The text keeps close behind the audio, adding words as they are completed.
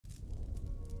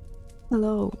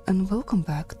Hello and welcome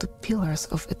back to Pillars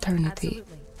of Eternity.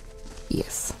 Absolutely.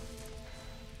 Yes.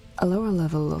 A lower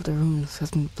level of the ruins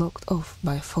has been blocked off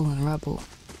by fallen rubble.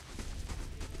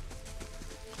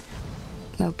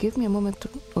 Now give me a moment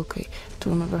to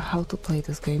remember how to play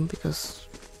this game because...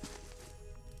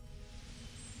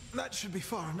 That should be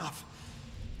far enough.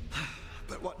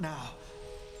 But what now?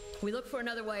 We look for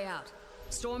another way out.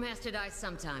 Storm has to die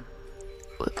sometime.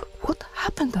 What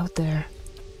happened out there?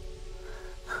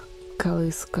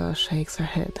 Kaliska shakes her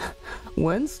head.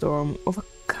 Windstorm of a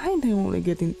kind I only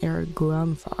get in Air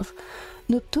Glanfath.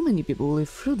 Not too many people live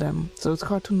through them, so it's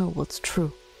hard to know what's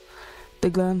true.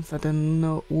 The Glanfath and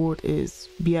no word is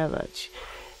Biavach.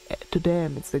 To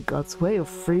them it's the gods' way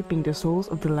of reaping the souls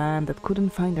of the land that couldn't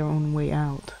find their own way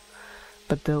out.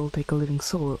 But they'll take a living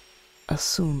soul as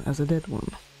soon as a dead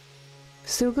one.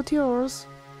 Still got yours?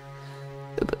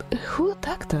 But who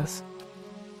attacked us?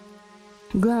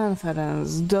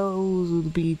 Glanfathans, those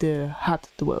would be the hut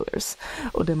dwellers,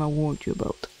 or them I warned you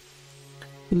about.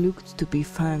 Looked to be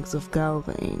fangs of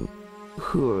Galvain,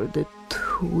 who are the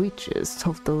twitches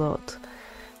of the lot.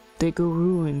 They go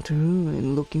ruin to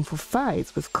ruin looking for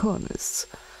fights with colonists.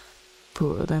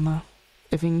 Poor Emma.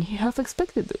 I think he half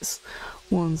expected this,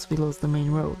 once we lost the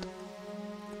main road.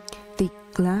 The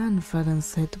Glanfathans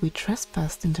said we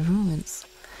trespassed in the ruins.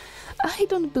 I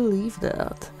don't believe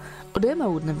that.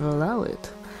 Odema would never allow it.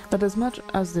 But as much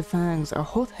as the fangs are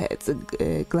hotheads,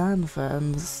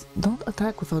 Glanfathans don't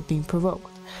attack without being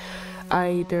provoked.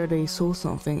 Either they saw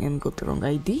something and got the wrong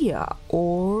idea,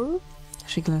 or...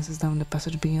 She glances down the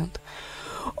passage beyond.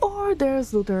 Or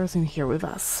there's looters in here with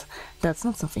us. That's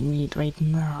not something we need right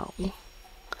now.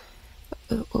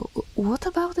 What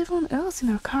about everyone else in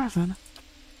our caravan?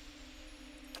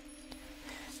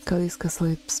 Kaliska's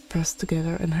lips press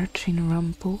together and her chin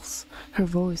rumples. Her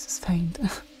voice is faint.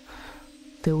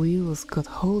 The wheels got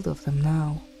hold of them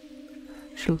now.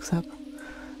 She looks up.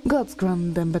 Gods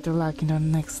grant them better luck in their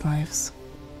next lives.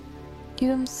 You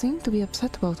don't seem to be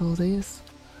upset about all this.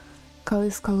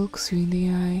 Kaliska looks you in the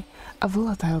eye, a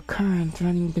volatile current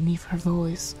running beneath her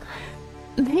voice.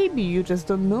 Maybe you just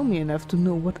don't know me enough to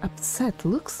know what upset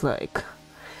looks like.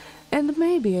 And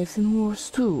maybe I've seen wars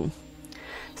too.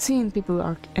 Seeing people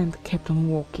and kept on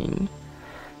walking.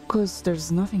 Cause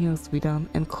there's nothing else to be done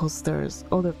and cause there's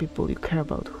other people you care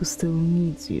about who still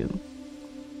needs you.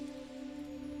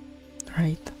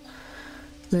 Right.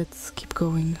 Let's keep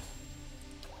going.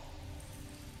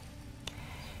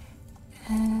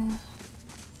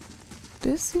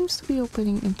 This seems to be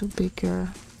opening into bigger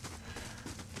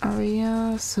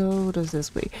area, so does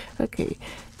this way. Okay.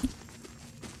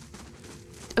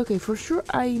 Okay, for sure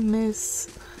I miss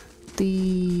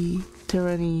the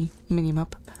tyranny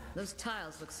minimap. Those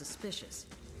tiles look suspicious.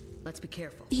 Let's be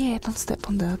careful. Yeah, don't step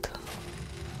on that.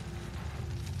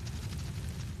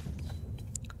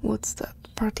 What's that?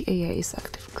 Party AI is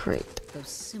active. Great. Those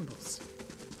symbols.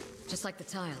 Just like the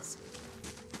tiles.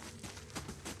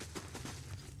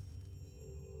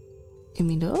 You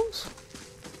mean those?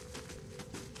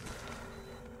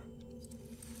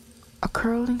 A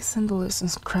curling symbol is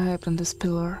inscribed on this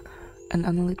pillar. An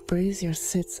unlit brazier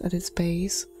sits at its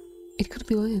base. It could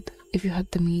be lit if you had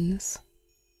the means.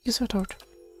 Use your torch.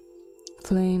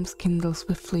 Flames kindle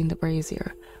swiftly in the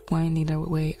brazier, winding their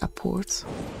way upwards.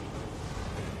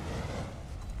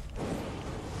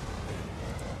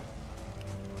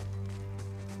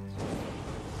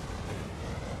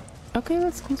 Okay,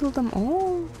 let's kindle them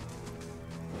all.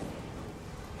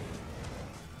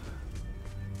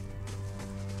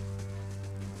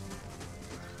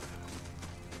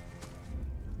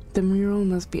 The mural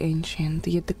must be ancient,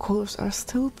 yet the colors are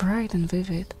still bright and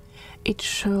vivid. It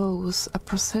shows a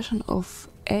procession of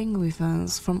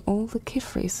Angwivans from all the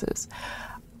Kith races.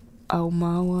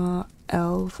 Aumaua,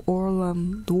 Elf,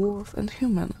 Orlan, Dwarf and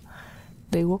Human.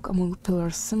 They walk among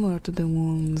pillars similar to the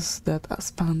ones that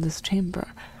span this chamber,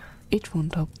 each one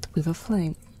topped with a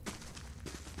flame.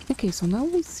 Okay, so now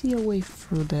we see a way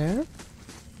through there.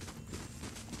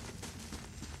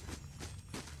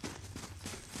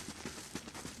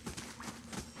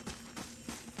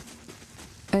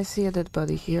 I see a dead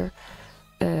body here.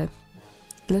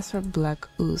 Lesser black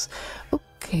ooze.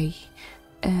 Okay.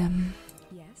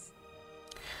 Yes.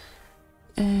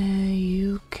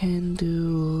 You can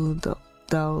do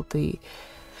dull the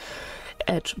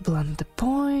edge, blunt the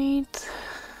point.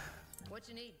 What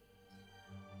you need?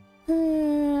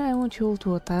 I want you all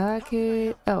to attack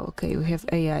it. Oh, okay, we have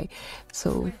AI.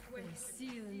 So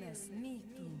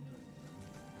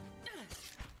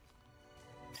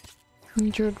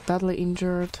injured, badly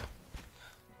injured,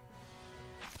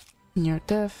 near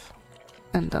death,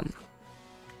 and done.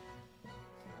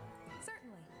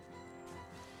 Certainly.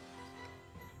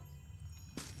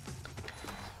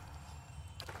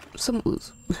 some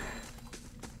ooze.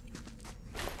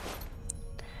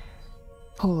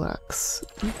 Poleaxe.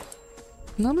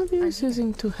 None of you is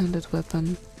using two-handed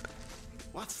weapon.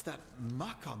 What's that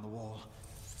muck on the wall?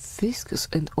 Viscous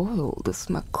and oil, the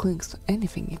smack clings to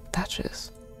anything it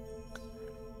touches.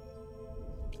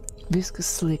 Viscous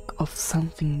slick of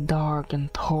something dark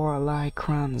and tar-like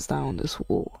runs down this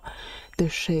wall. The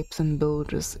shapes and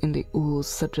bulges in the ooze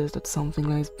suggest that something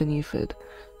lies beneath it,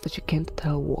 but you can't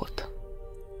tell what.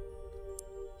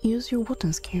 Use your water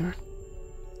skier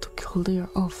to clear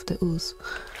off the ooze.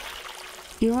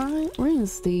 You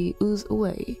rinse the ooze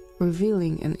away,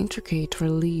 revealing an intricate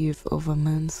relief of a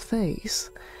man's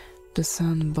face. The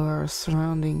sandbar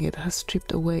surrounding it has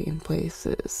stripped away in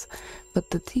places, but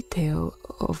the detail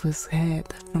of his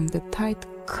head, from the tight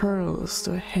curls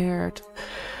to hair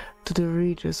to the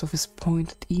ridges of his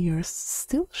pointed ears,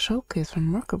 still showcase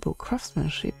remarkable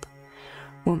craftsmanship.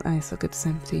 One eye socket is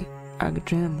empty, a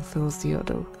gem fills the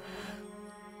other.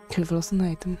 You've lost an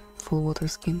item, full water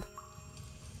skin.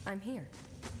 I'm here.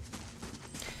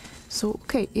 So,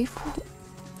 okay,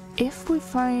 if we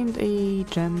find a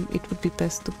gem, it would be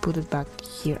best to put it back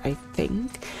here, I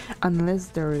think. Unless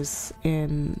there is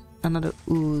another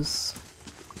ooze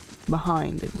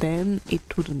behind it, then it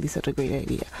wouldn't be such a great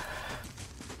idea.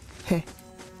 Heh.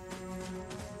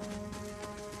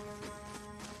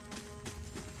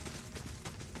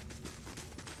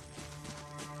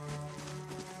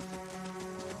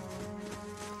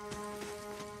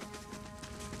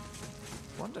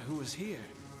 Wonder who was here.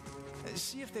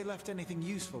 See if they left anything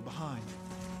useful behind.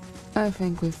 I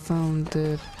think we found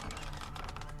the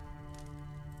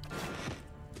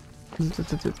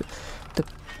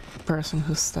person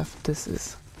whose stuff this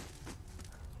is.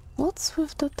 What's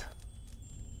with that?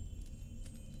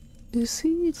 You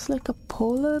see, it's like a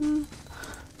pollen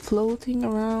floating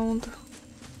around.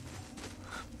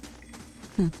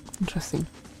 Interesting.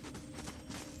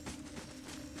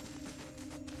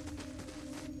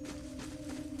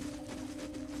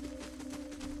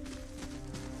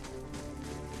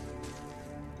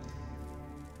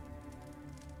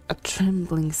 A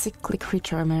trembling, sickly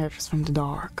creature emerges from the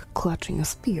dark, clutching a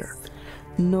spear.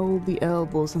 Knobby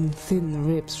elbows and thin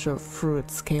ribs show through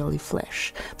its scaly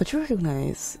flesh, but you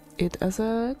recognize it as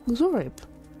a Zorib.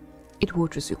 It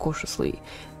watches you cautiously,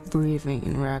 breathing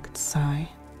in ragged sigh.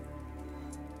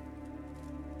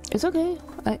 It's okay,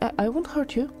 I won't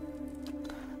hurt you.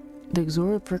 The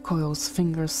Zorib recoils,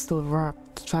 fingers still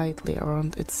wrapped tightly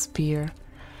around its spear.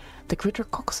 The creature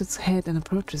cocks its head and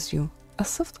approaches you, a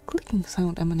soft clicking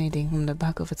sound emanating from the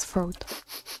back of its throat.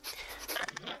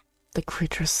 The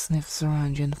creature sniffs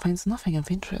around you and finds nothing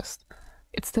of interest.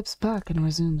 It steps back and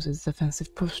resumes its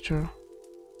defensive posture.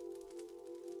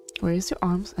 Raise your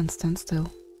arms and stand still.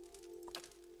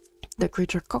 The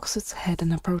creature cocks its head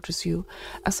and approaches you,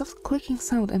 a soft clicking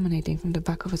sound emanating from the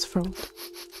back of its throat.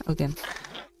 Again.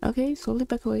 Okay, slowly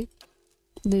back away.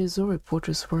 The Zorib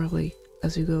watches warily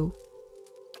as you go.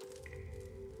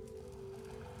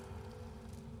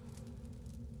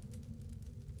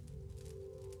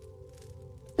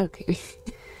 Okay.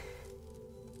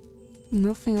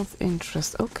 Nothing of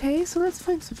interest. Okay, so let's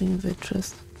find something of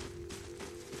interest.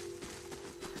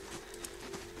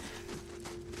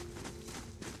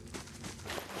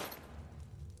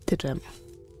 The gem.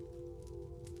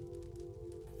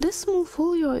 This small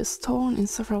folio is torn in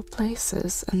several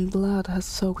places, and blood has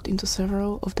soaked into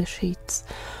several of the sheets.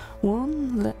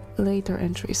 One later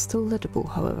entry is still legible,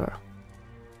 however.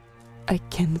 I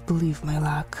can't believe my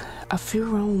luck. A few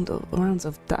rounds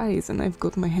of dice and I've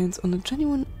got my hands on a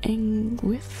genuine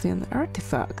Engwithian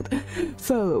artifact.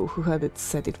 Fellow who had it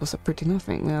said it was a pretty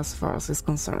nothing as far as he's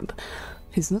concerned.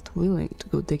 He's not willing to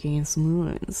go digging in some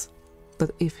ruins.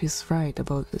 But if he's right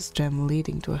about this gem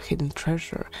leading to a hidden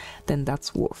treasure, then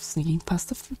that's worth sneaking past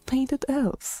the painted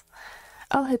elves.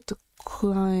 I'll head to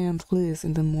Client Liz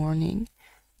in the morning.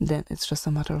 Then it's just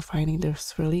a matter of finding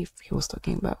this relief he was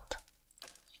talking about.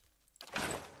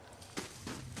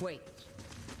 Wait,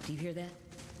 do you hear that?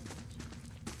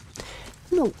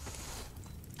 No.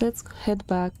 Let's head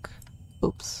back.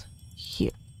 Oops. Here.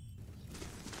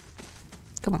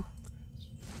 Come on.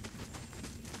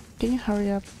 Can you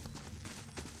hurry up?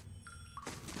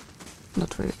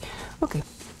 Not really. Okay.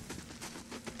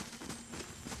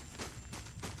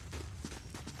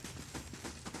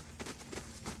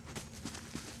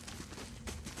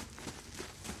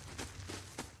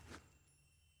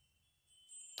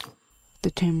 The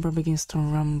chamber begins to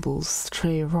rumble,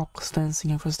 stray rocks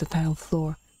dancing across the tile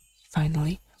floor.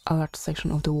 Finally, a large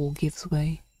section of the wall gives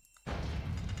way.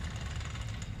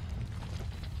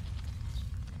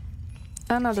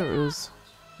 Another ooze.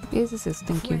 Yes,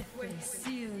 thank you.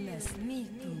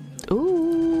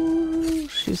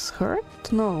 she's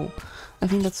hurt? No. I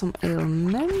think that's some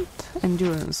ailment.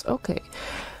 Endurance. Okay.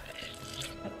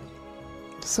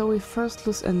 So we first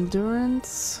lose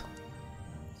endurance.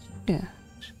 Yeah.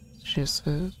 She's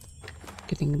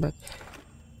getting back.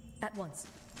 At once.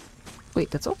 Wait,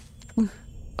 that's all?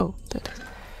 Oh, that is.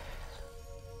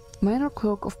 Minor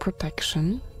cloak of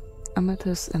protection.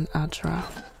 Amethyst and Adra.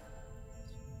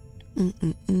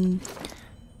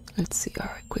 Let's see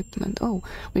our equipment. Oh,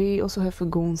 we also have a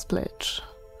Gone's Pledge,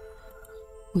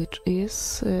 which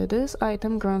is this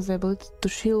item grants the ability to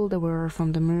shield the wearer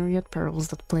from the myriad perils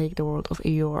that plague the world of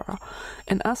Eora.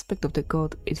 An aspect of the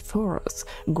god Ithoras,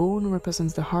 Gone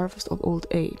represents the harvest of old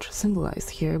age, symbolized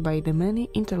here by the many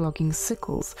interlocking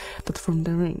sickles that form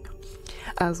the ring.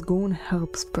 As Gone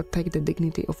helps protect the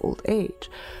dignity of old age,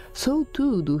 so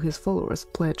too do his followers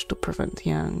pledge to prevent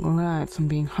young lives from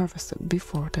being harvested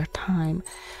before their time.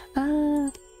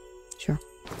 Sure.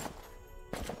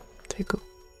 There you go.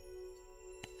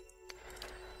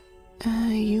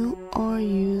 You are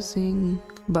using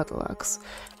battle axe.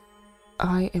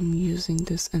 I am using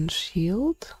this and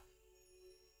shield.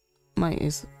 Mine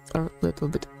is a little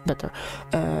bit better.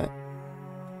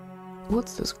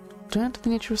 What's this? Giant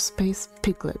miniature space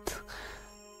piglet.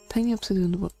 Tiny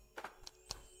obsidian.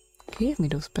 Give me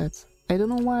those pets. I don't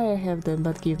know why I have them,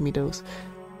 but give me those.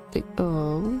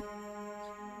 Oh.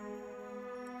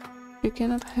 You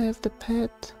cannot have the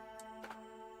pet.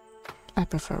 I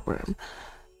prefer worm.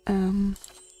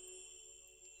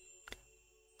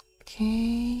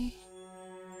 Okay.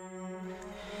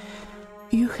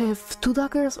 You have 2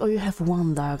 daggers or you have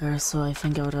 1 dagger, so I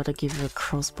think I would rather give you a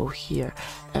crossbow here.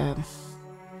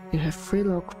 You have 3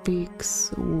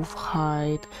 lockpicks, wolf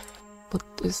hide, but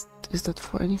is that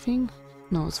for anything?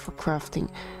 No, it's for crafting.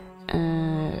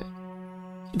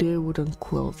 Deer wooden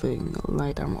clothing,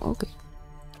 light armor, okay.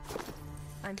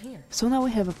 I'm here. So now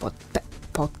we have a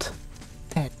pet.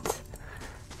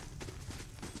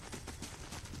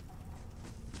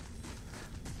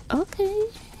 Okay,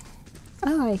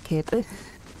 I like it.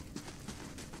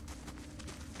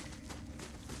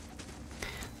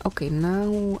 Okay, now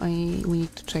we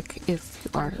need to check if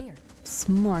you are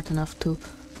smart enough to...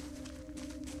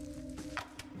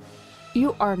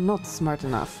 You are not smart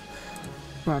enough.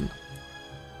 Run.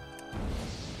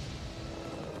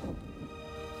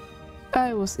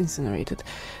 I was incinerated.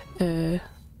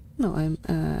 No, I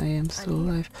am still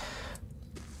alive.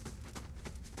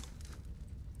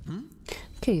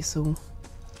 Okay, so...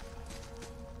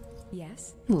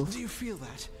 Yes? Move. Do you feel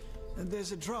that?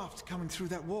 There's a draft coming through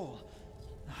that wall.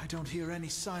 I don't hear any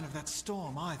sign of that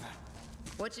storm either.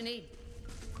 What you need?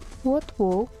 What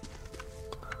wall?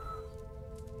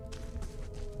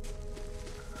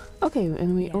 Okay,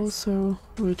 and we also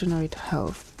regenerate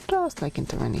health, just like in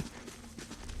Tyranny.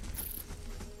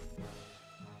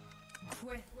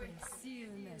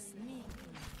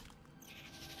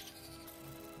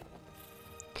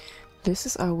 This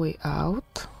is our way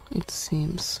out, it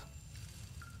seems.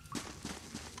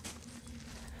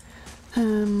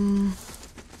 Can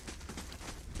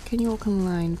you walk in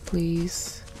line,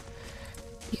 please?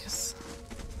 Yes.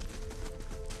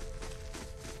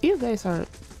 You guys are...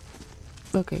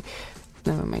 Okay,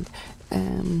 never mind.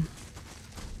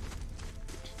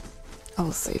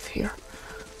 I'll save here.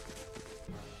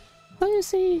 Oh, you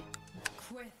see...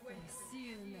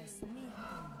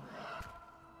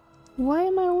 Why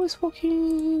am I always walking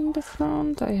in the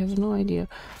front? I have no idea.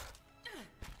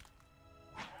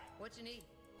 What you need?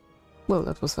 Well,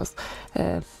 that was fast.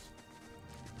 Are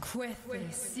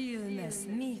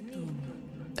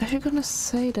you gonna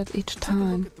say that each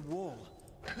time? Look at the wall.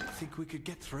 Think we could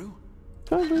get through?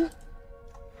 Probably.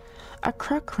 A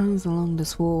crack runs along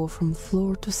this wall from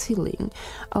floor to ceiling.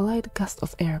 A light gust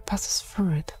of air passes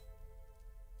through it.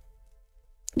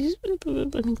 I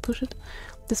mean, push it.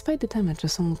 Despite the damage, the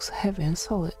stone looks heavy and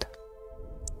solid.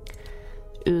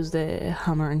 Use the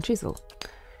hammer and chisel.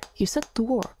 You set to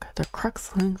work. The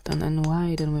cracks lengthen and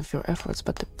widen with your efforts,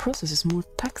 but the process is more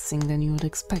taxing than you would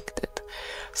expect it.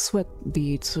 Sweat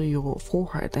beads through your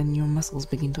forehead and your muscles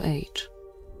begin to ache.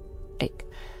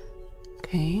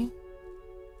 Okay.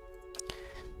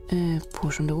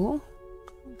 Push on the wall.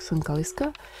 Some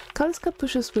Kaliska. Kaliska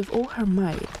pushes with all her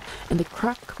might, and the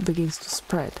crack begins to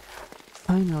spread.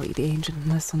 Finally, the ancient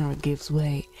masonry gives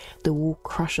way. The wall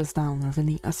crashes down,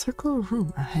 revealing a circular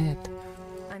room ahead.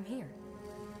 I'm here.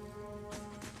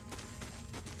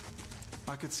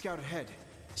 I could scout ahead,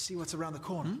 see what's around the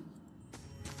corner.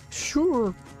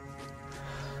 Sure.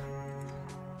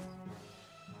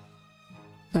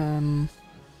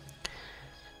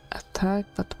 Attack,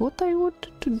 but what I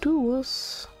wanted to do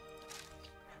was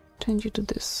change it to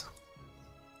this.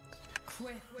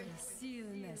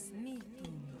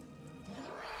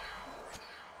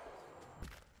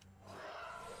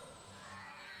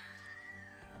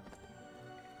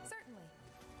 Certainly.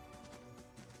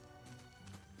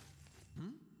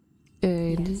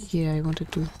 Yeah, I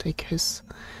wanted to take his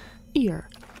ear.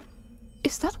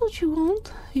 Is that what you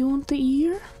want? You want the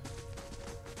ear?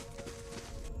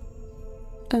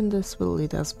 And this will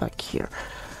lead us back here.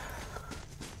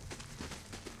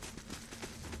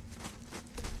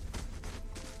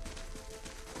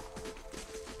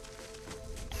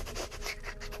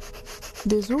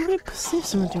 The Zorib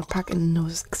sniffs around your pack and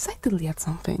knows excitedly at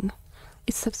something.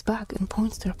 It steps back and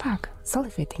points to your pack,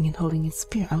 salivating and holding its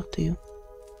spear out to you.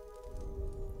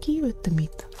 Give it the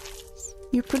meat.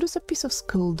 You produce a piece of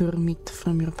skulder meat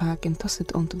from your pack and toss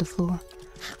it onto the floor.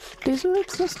 The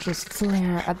Zorib's nostrils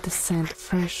flare at the scent of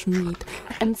fresh meat,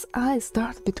 and its eyes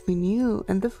dart between you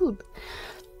and the food.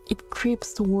 It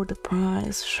creeps toward the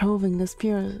prize, shoving the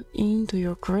spear into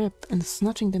your grip and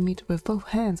snatching the meat with both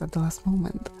hands at the last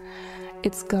moment.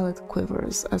 Its gullet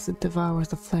quivers as it devours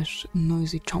the flesh in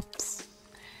noisy chomps.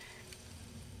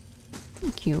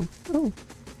 Thank you. Oh.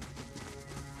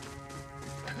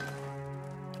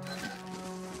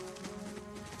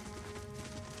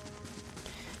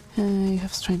 You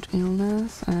have strange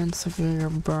illness and severe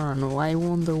burn. Oh, I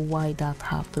wonder why that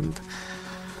happened.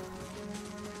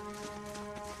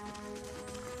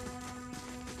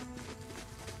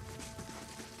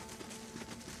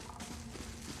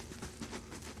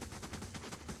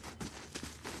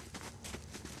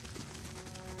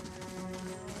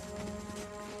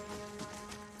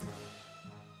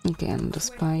 Again, the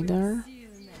spider.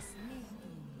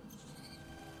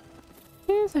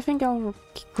 Yes, I think I'll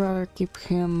rather keep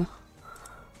him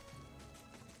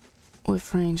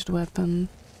with ranged weapon.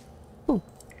 Oh.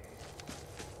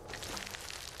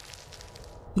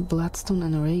 Bloodstone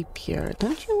and rapier.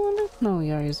 Don't you want it? No,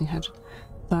 you are using hatchet.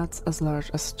 Bats as large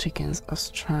as chickens are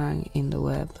strung in the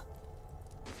web.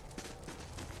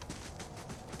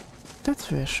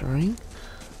 That's reassuring.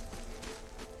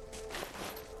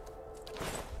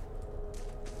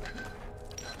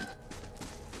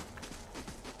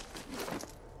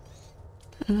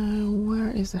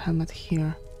 Where is the helmet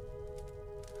here?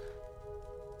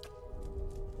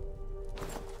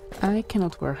 I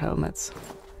cannot wear helmets.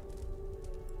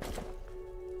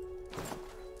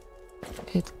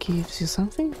 It gives you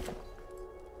something?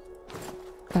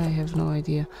 I have no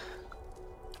idea.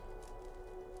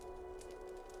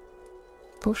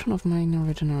 Potion of minor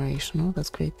regeneration. Oh, that's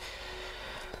great.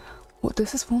 Well,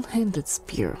 this is one-handed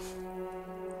spear.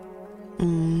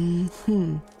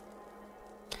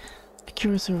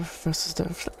 Accuracy versus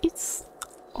the... It's...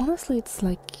 Honestly, it's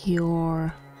like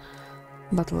your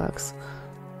battle axe.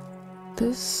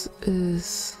 This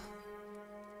is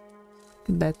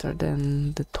better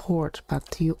than the torch,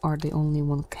 but you are the only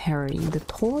one carrying the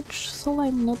torch, so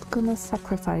I'm not gonna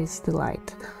sacrifice the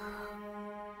light.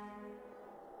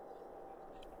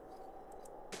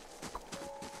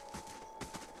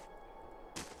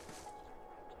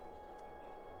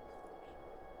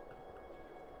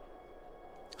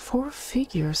 Four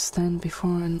figures stand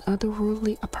before an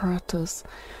otherworldly apparatus,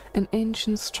 an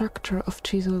ancient structure of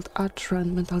chiseled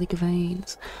adherent metallic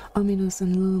veins, ominous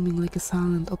and looming like a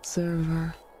silent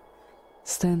observer.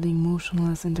 Standing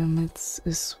motionless in their midst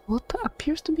is what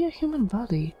appears to be a human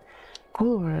body,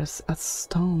 colorless as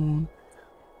stone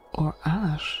or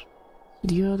ash.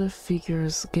 The other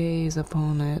figures gaze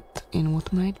upon it in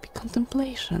what might be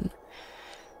contemplation.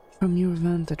 From your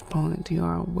vantage point, you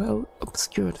are well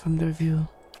obscured from their view.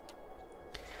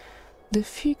 The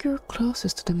figure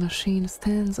closest to the machine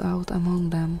stands out among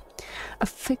them. A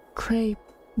thick grey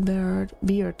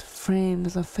beard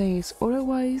frames a face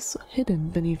otherwise hidden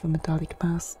beneath a metallic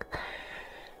mask.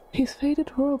 His faded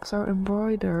robes are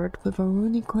embroidered with a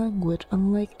runic language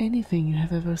unlike anything you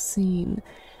have ever seen,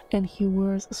 and he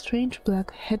wears a strange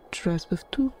black headdress with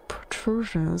two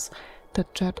protrusions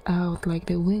that jut out like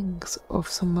the wings of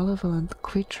some malevolent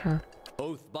creature.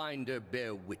 Oathbinder,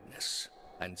 bear witness,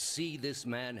 and see this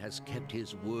man has kept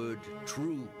his word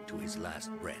true to his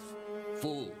last breath,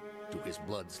 full to his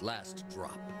blood's last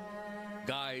drop.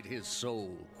 Guide his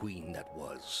soul, queen that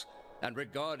was, and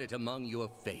regard it among your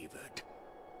favored.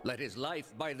 Let his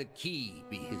life by the key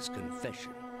be his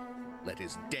confession. Let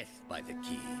his death by the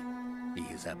key be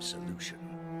his absolution.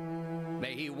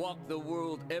 May he walk the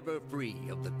world ever free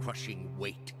of the crushing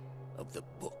weight of the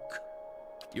book.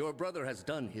 Your brother has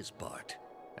done his part,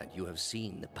 and you have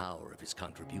seen the power of his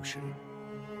contribution.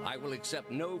 I will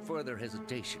accept no further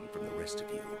hesitation from the rest of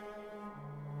you.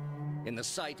 In the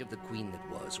sight of the queen that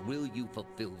was, will you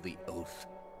fulfill the oath?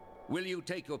 Will you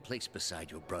take your place beside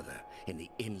your brother in the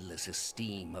endless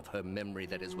esteem of her memory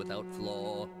that is without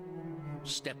flaw?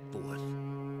 Step forth,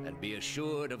 and be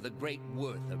assured of the great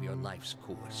worth of your life's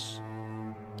course.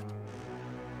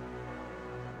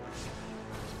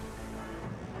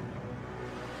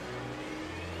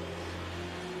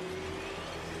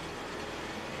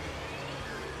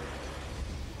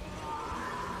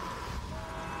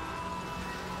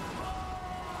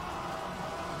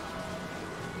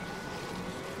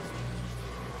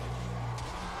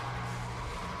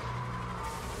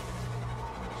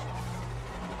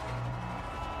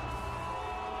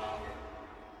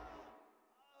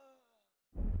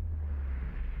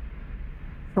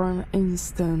 For an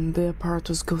instant, the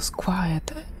apparatus goes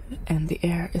quiet and the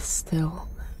air is still.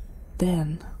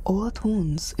 Then, all at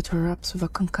once, it erupts with a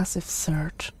concussive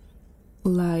surge.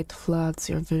 Light floods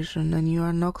your vision and you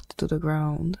are knocked to the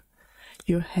ground.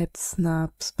 Your head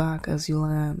snaps back as you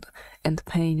land, and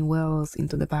pain wells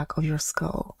into the back of your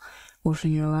skull,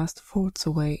 washing your last thoughts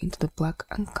away into the black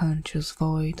unconscious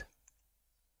void.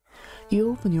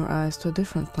 You open your eyes to a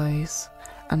different place,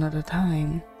 another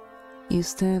time. You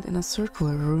stand in a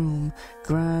circular room,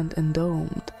 grand and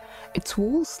domed, its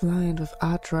walls lined with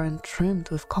adra and trimmed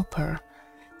with copper.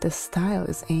 The style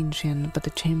is ancient, but the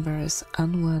chamber is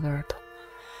unweathered.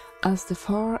 As the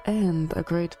far end, a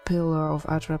great pillar of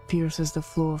adra pierces the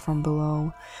floor from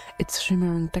below, its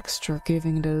shimmering texture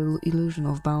giving the illusion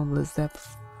of boundless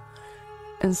depth.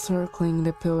 Encircling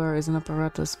the pillar is an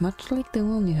apparatus much like the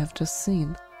one you have just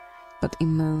seen, but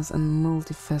immense and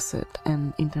multifaceted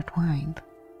and intertwined.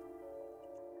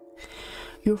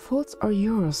 Your thoughts are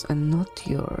yours and not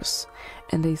yours,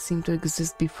 and they seem to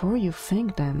exist before you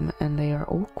think them, and they are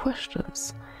all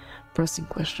questions. Pressing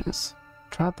questions,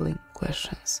 troubling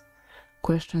questions,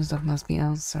 questions that must be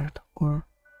answered, or...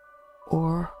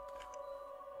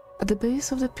 At the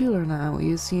base of the pillar now,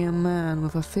 you see a man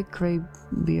with a thick grey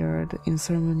beard in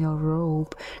ceremonial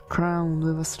robe, crowned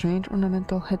with a strange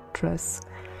ornamental headdress.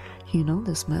 You know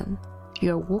this man.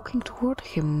 You are walking toward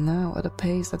him now at a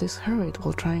pace that is hurried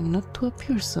while trying not to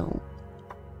appear so.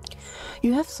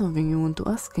 You have something you want to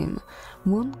ask him,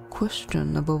 one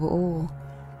question above all,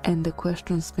 and the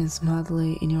question spins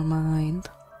madly in your mind.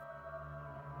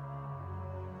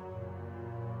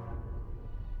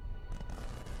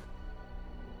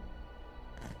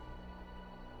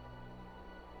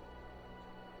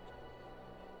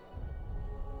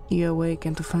 You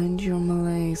awaken to find your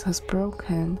malaise has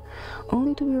broken,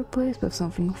 only to be replaced with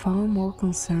something far more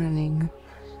concerning.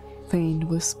 Faint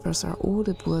whispers are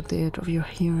audible at the edge of your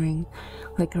hearing,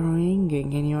 like a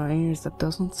ringing in your ears that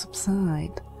doesn't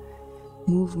subside.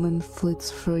 Movement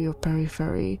flits through your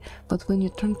periphery, but when you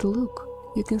turn to look,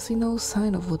 you can see no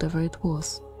sign of whatever it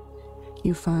was.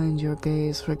 You find your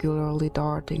gaze regularly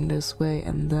darting this way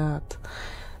and that,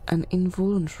 an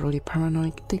involuntarily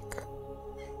paranoid tick.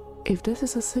 If this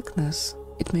is a sickness,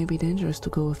 it may be dangerous to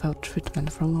go without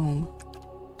treatment for long.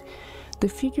 The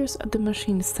figures at the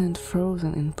machine stand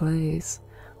frozen in place,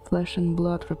 flesh and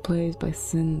blood replaced by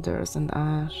cinders and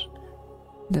ash.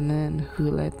 The man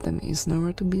who led them is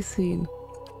nowhere to be seen.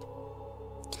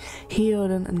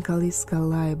 Hioden and Kaliska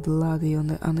lie bloody on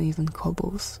the uneven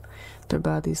cobbles, their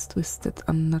bodies twisted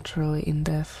unnaturally in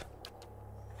death.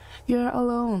 You are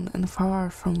alone and far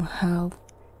from help.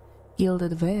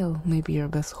 Gilded Veil may be your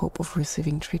best hope of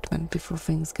receiving treatment before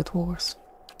things get worse.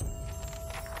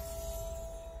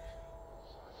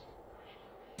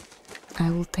 I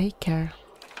will take care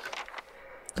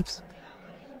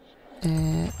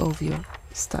of your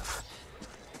stuff.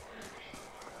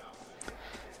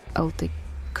 I'll take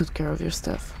good care of your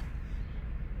stuff.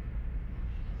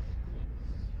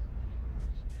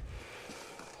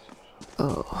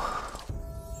 Oh.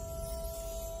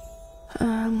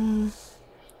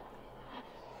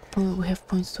 Well, we have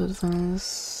points to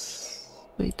advance.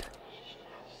 Wait.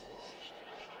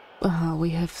 We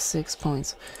have 6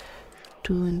 points.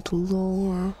 2 into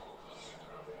lower.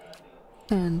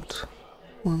 And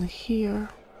 1 here.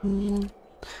 One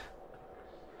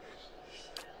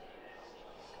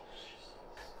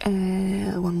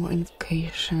more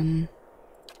invocation.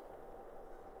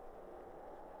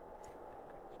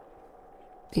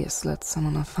 Yes, let's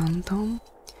summon a phantom.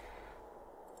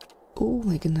 Oh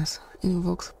my goodness,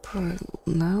 invokes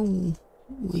now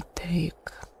we take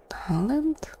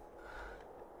talent?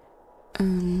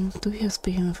 Do we have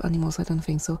speaking with animals? I don't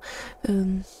think so.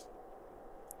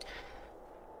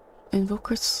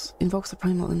 Invokes a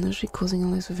primal energy, causing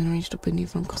allies within range to benefit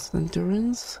from constant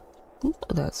endurance.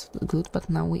 That's good, but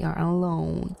now we are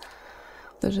alone.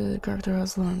 The character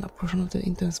has learned a portion of the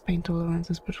intense pain tolerance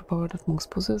and special power that monks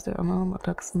possess. Their unarmed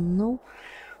attacks no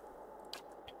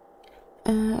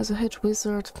As a hedge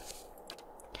wizard,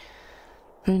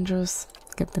 Rangers,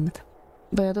 goddammit.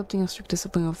 By adopting a strict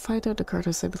discipline of fighter, the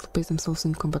character is able to place themselves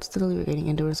in combat steadily, regaining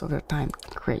endurance over time.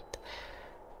 Great.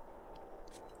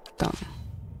 Done.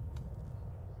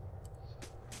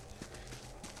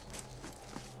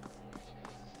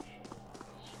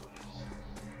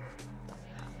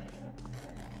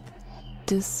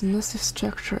 This massive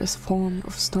structure is formed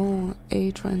of stone,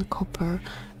 adria and copper,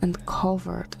 and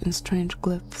covered in strange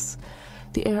glyphs.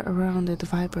 The air around it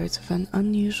vibrates with an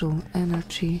unusual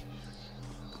energy.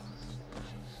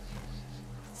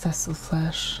 Vessel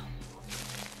flesh.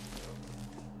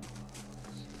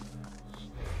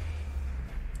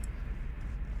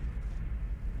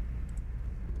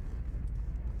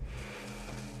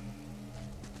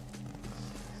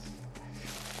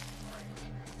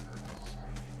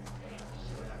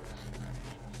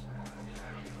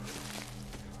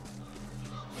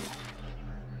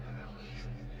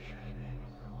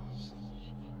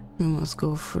 We must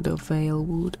go for the veil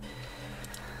wood.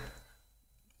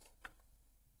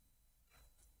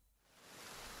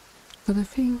 But I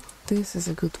think this is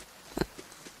a good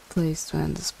place to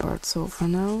end this part. So for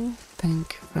now,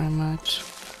 thank you very much.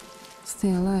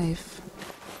 Stay alive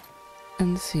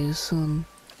and see you soon.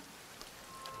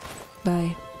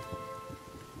 Bye.